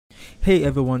Hey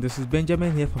everyone, this is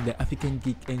Benjamin here from the African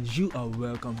Geek, and you are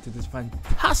welcome to this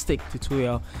fantastic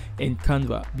tutorial in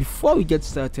Canva. Before we get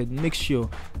started, make sure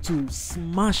to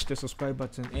smash the subscribe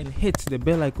button and hit the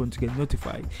bell icon to get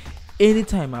notified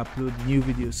anytime I upload new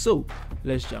videos. So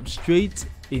let's jump straight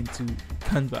into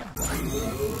Canva.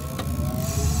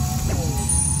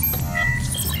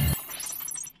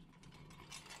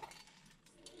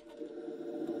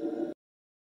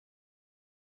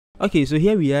 Okay, so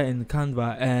here we are in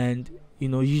Canva, and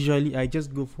usually I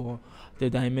just go for the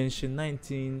dimension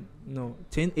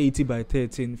 1080 by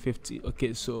 1350.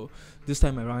 Okay, so this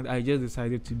time around I just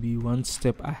decided to be one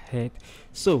step ahead.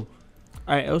 So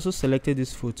I also selected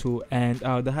this photo, and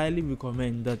I would highly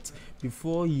recommend that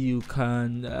before you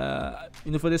can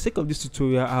for the sake of this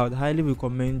tutorial, I would highly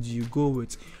recommend you go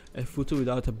with a photo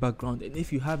without a background. And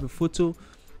if you have a photo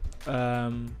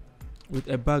with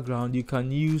a background, you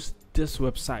can use this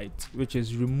website, which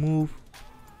is remove.bg.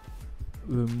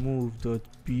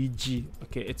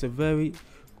 okay, it's a very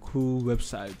cool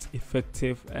website,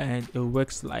 effective, and it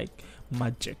works like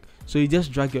magic. So you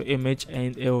just drag your image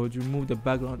and it will remove the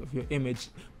background of your image,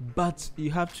 but you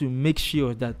have to make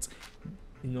sure that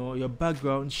your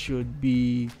background should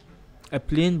be a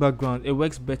plain background. It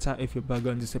works better if your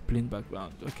background is a plain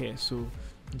background. Okay, so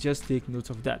just take note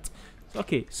of that.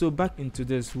 Okay, so back into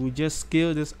this, we'll just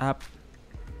scale this up.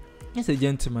 It's a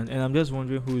gentleman, and I'm just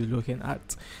wondering who he's looking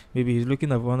at. Maybe he's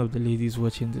looking at one of the ladies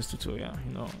watching this tutorial.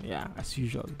 Yeah, as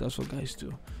usual, that's what guys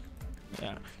do.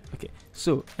 Yeah, okay,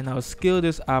 so, and I'll scale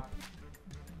this up,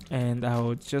 and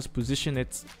I'll just position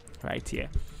it right here.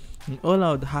 And all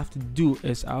I would have to do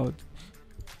is I would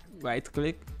right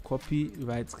click, copy,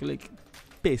 right click,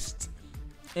 paste.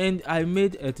 And I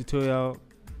made a tutorial.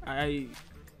 I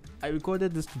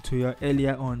recorded this tutorial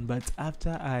earlier on, but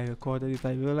after I recorded it,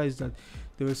 I realized that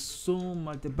there was so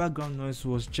much, the background noise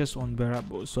was just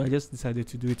unbearable, so I just decided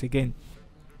to do it again.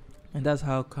 And that's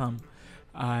how come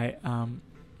I am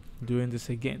doing this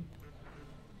again.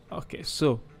 Okay,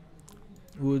 so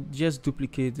we'll just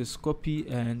duplicate this, copy,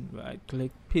 and right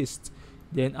click, paste.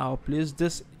 Then I'll place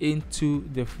this into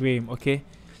the frame. Okay,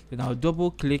 then I'll double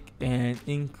click and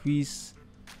increase.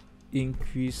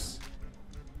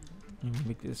 Let me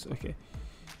make this okay,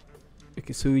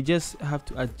 so we just have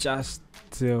to adjust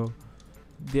till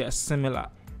they are similar,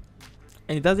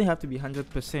 and it doesn't have to be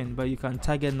 100%, but you can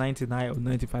target 99 or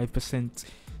 95%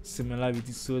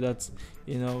 similarity, so that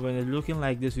when it's looking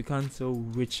like this, we can't tell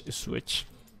which is which.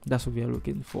 That's what we are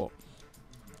looking for.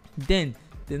 Then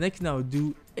the next thing I'll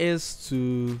do is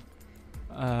to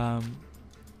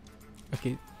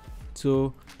okay,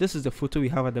 so this is the photo we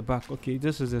have at the back. Okay,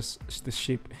 this is the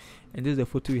shape, and this is the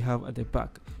photo we have at the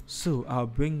back. So I'll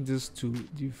bring this to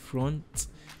the front.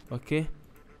 Okay,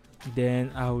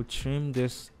 then I'll trim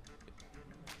this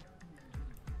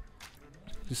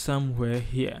to somewhere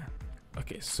here.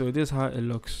 Okay, so this is how it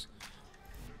looks.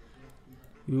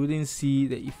 You wouldn't see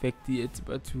the effect yet,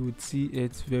 but we would see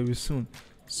it very soon.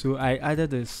 So I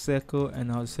added a circle,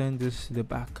 and I'll send this to the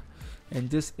back, and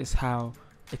this is how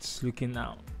it's looking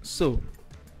now. So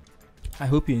I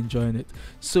hope you're enjoying it.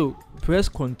 So press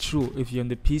Ctrl if you're on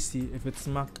the PC. If it's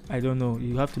Mac, I don't know,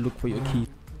 you have to look for your key.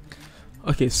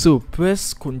 Okay, so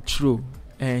press Ctrl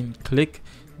and click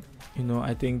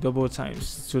I think double times,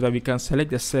 so that we can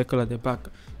select the circle at the back.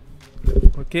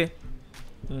 Okay,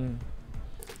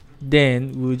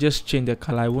 then we'll just change the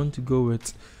color. I want to go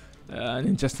with an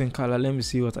interesting color. Let me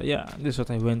see what this is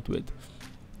what I went with.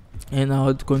 And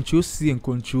I'll Ctrl C and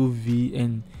Ctrl V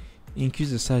and increase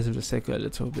the size of the circle a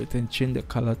little bit, and change the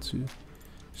color to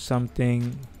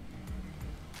something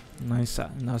nicer,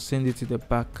 and I'll send it to the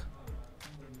back.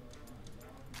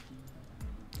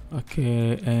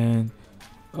 Okay, and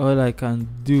all I can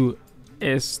do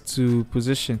is to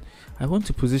position. I want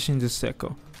to position this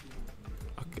circle.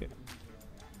 Okay,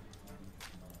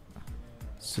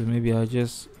 so maybe I'll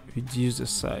just reduce the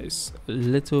size a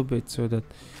little bit so that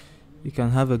you can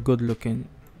have a good looking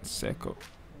circle.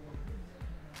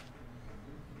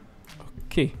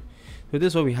 Okay, so this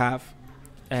is what we have,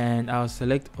 and I'll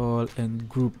select all and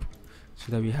group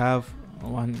so that we have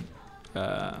one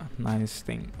nice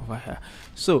thing over here.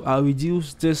 So I'll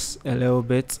reduce this a little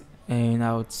bit, and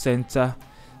I'll center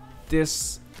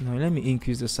this. Let me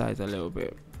increase the size a little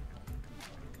bit.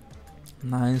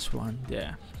 Nice one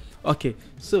there. Okay,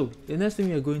 so the next thing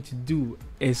we are going to do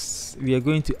is we are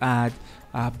going to add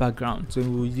our background. So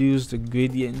we'll use the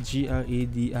gradient,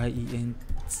 GRADIENT.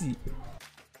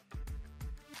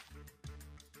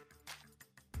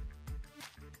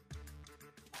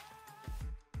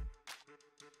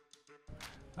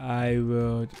 I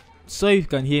would, so if you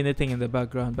can hear anything in the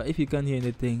background, but if you can't hear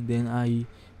anything, then I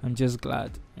I'm just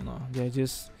glad, they're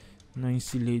just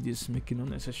noisy ladies making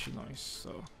unnecessary noise.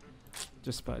 So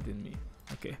just pardon me.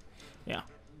 Okay, yeah.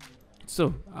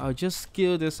 So I'll just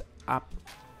scale this up,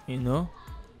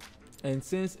 and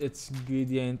since it's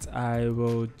gradient, I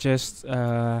will just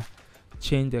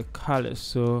change the color.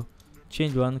 So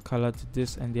change one color to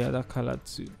this and the other color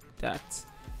to that,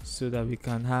 so that we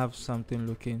can have something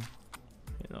looking,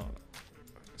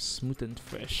 smooth and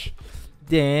fresh.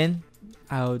 Then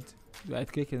I would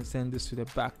right click and send this to the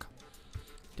back.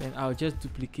 Then I'll just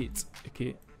duplicate,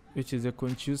 okay, which is a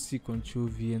Control C, Control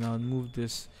V, and I'll move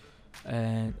this,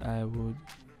 and I would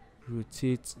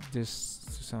rotate this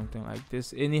to something like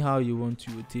this. Anyhow you want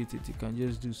to rotate it, you can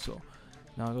just do so.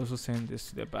 Now I'll also send this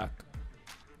to the back,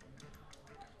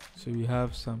 so we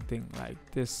have something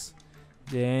like this.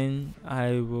 Then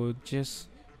I will just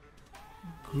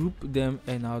group them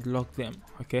and I'll lock them.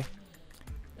 Okay,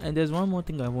 and there's one more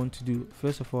thing I want to do.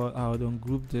 First of all, I'll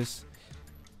ungroup this,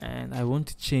 and I want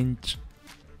to change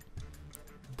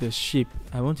the shape.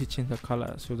 I want to change the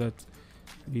color so that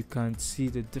we can see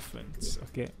the difference.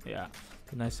 Okay, yeah.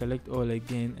 Then I select all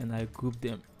again and I group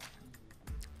them.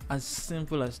 As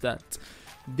simple as that.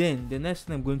 Then the next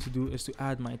thing I'm going to do is to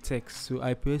add my text. So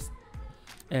I press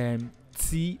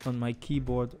T on my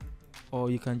keyboard, or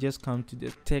you can just come to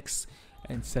the text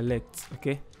and select.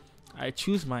 Okay, I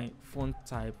choose my font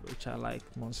type, which I like,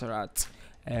 Montserrat,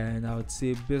 and I would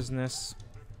say business.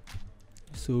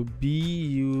 So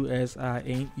BUSINESS.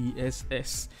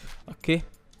 Okay,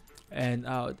 and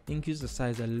I'll increase the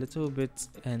size a little bit,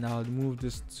 and I'll move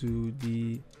this to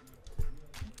the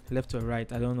left or right,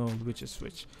 I don't know which is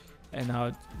which, and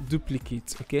I'll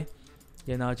duplicate. Okay,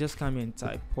 then I'll just come and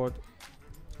type podcast.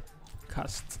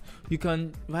 You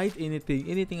can write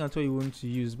anything at all you want to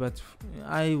use, but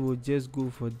I would just go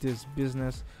for this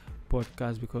business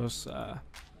podcast because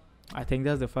I think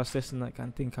that's the fastest thing I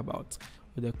can think about,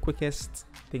 or the quickest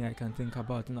thing I can think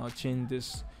about. And I'll change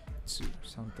this to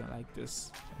something like this.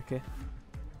 Okay,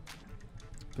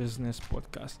 business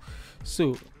podcast.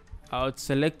 So I'll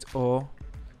select all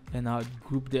and I'll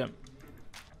group them,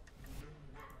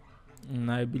 and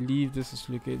I believe this is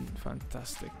looking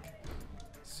fantastic.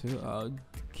 So I'll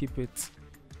keep it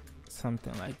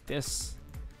something like this.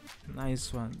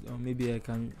 Nice one. Or maybe I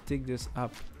can take this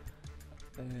up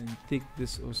and take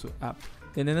this also up.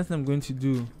 Then the next thing I'm going to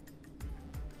do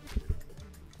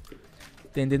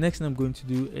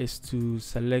is to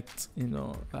select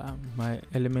my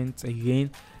elements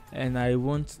again, and I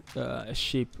want a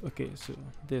shape. Okay, so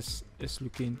this is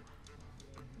looking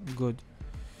good,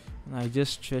 and I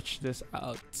just stretch this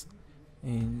out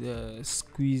and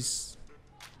squeeze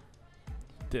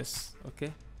this.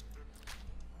 Okay,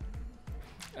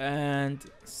 and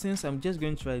since I'm just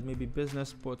going to try maybe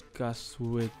business podcast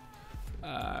with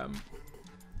I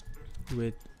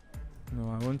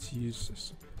want to use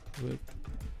this with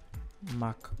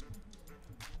Mark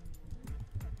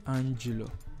Angelo.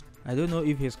 I don't know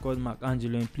if he's called Mark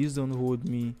Angelo, and please don't hold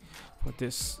me for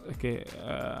this. Okay,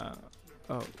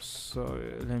 oh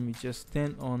sorry, let me just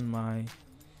turn on my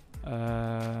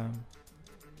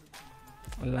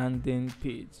landing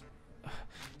page.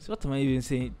 So what am I even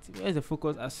saying? Where's the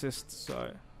focus assist?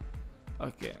 Sorry.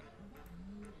 Okay,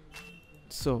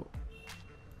 so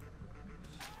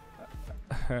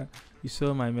you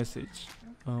saw my message.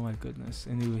 Oh my goodness.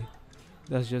 Anyway,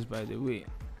 that's just by the way.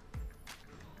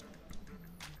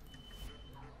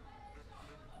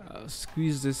 I'll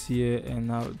squeeze this here,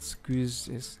 and I'll squeeze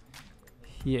this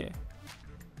here.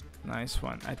 Nice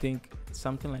one. I think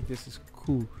something like this is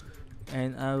cool,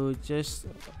 and I will just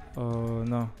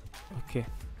okay,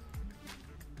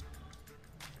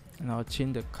 and I'll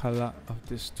change the color of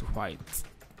this to white.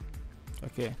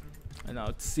 Okay, and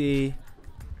I'll say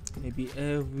maybe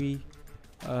every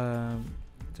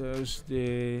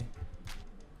Thursday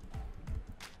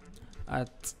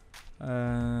at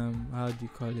how do you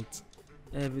call it,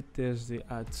 every Thursday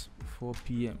at 4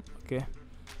 p.m. okay,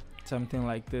 something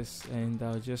like this, and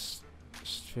I'll just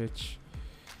stretch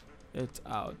it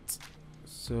out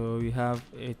so we have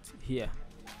it here.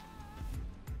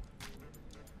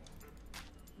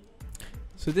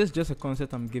 So this is just a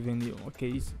concept I'm giving you.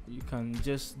 Okay, you can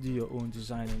just do your own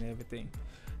design and everything.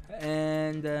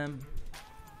 And the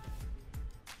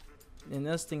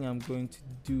next thing I'm going to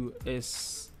do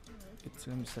is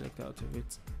let me select out of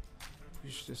it,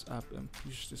 push this up and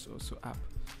push this also up.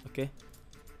 Okay,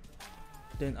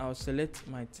 then I'll select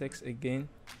my text again.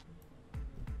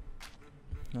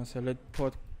 I'll select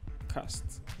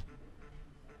podcast.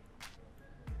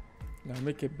 Now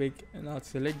make it big, and I'll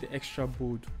select the extra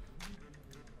bold.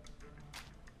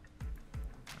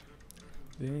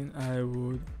 Then I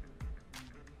would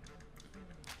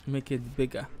make it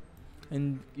bigger,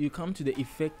 and you come to the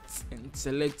effects and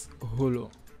select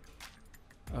holo.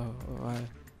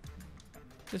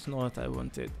 That's not what I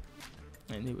wanted.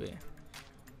 Anyway,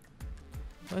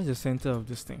 where's the center of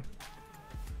this thing?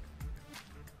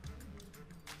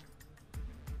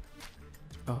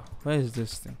 Oh, where is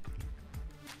this thing?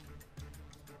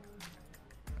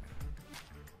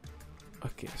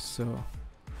 Okay, so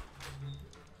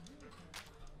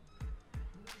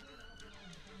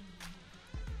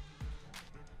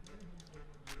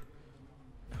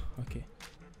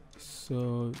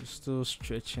still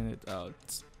stretching it out.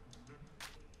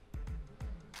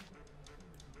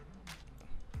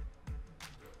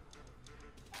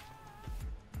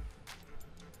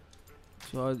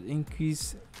 So I'll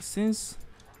increase, since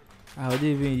I wouldn't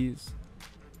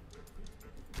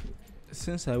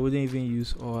even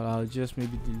use all, I'll just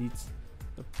maybe delete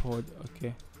the pod.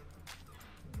 Okay,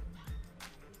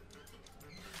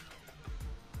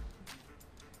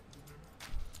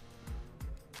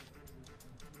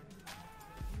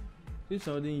 since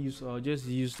I wouldn't use all, I'll just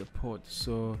use the pod.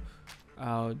 So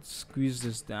I'll squeeze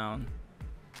this down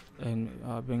and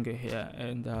I'll bring it here,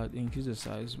 and I'll increase the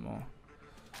size more.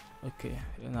 Okay,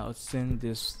 and I'll send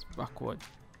this backward.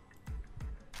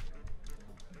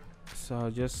 So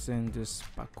I'll just send this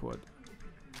backward.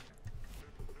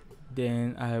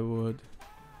 Then I would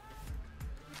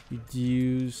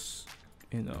reduce,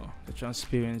 the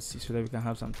transparency so that we can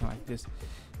have something like this.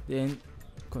 Then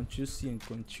Ctrl C and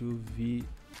Ctrl V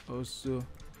also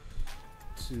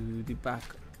to the back.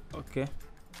 Okay.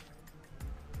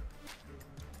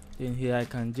 Then here I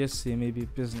can just say maybe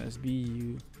business,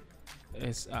 BUSI,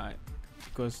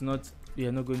 because we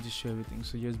are not going to show everything,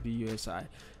 so just BUSI.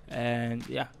 And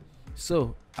yeah,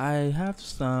 so I have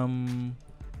some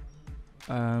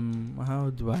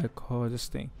how do I call this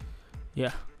thing?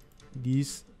 Yeah,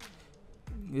 this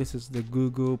is the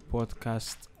Google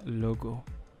podcast logo.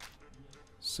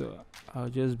 So I'll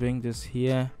just bring this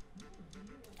here,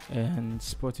 and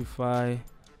Spotify.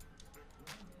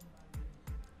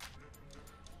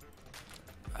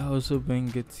 I also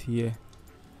bring it here.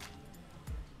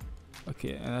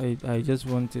 Okay, and I just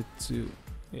wanted to,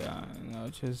 and I'll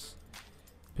just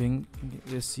bring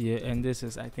this here, and this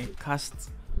is, I think,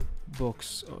 cast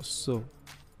box or so.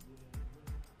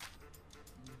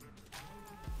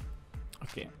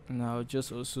 Okay, now I'll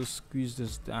just also squeeze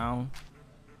this down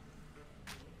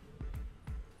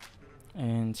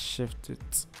and shift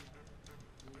it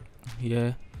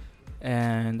here,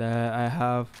 and I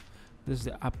have this is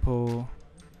the Apple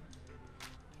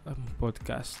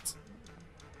podcast,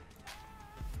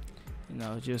 and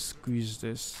I'll just squeeze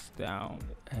this down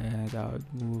and I'll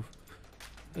move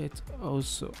it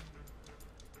also.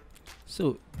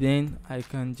 So then I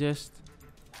can just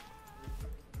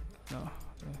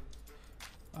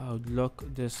I'll lock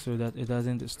this so that it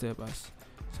doesn't disturb us.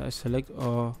 So I select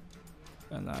all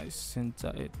and I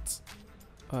center it,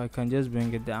 or I can just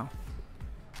bring it down.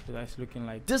 So that's looking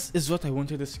like this. Is what I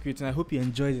wanted to create, and I hope you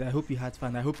enjoyed it. I hope you had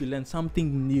fun. I hope you learned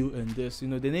something new in this. The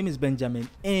name is Benjamin,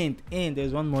 and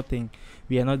there's one more thing.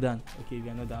 We are not done. Okay, we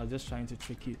are not done. I was just trying to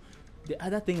trick you. The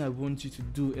other thing I want you to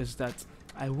do is that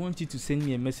I want you to send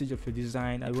me a message of your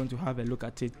design. I want to have a look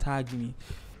at it. Tag me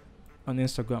on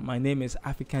Instagram. My name is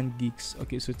African Geeks.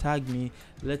 Okay, so tag me.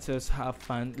 Let us have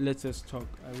fun. Let us talk.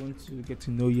 I want to get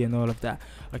to know you and all of that.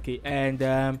 Okay,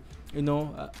 and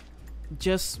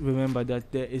just remember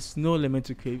that there is no limit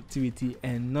to creativity,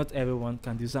 and not everyone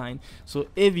can design. So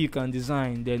if you can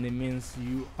design, then it means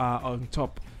you are on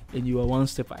top and you are one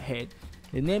step ahead.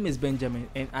 The name is Benjamin,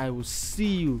 and I will see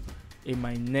you in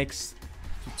my next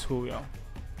tutorial.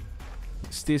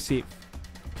 Stay safe.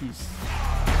 Peace.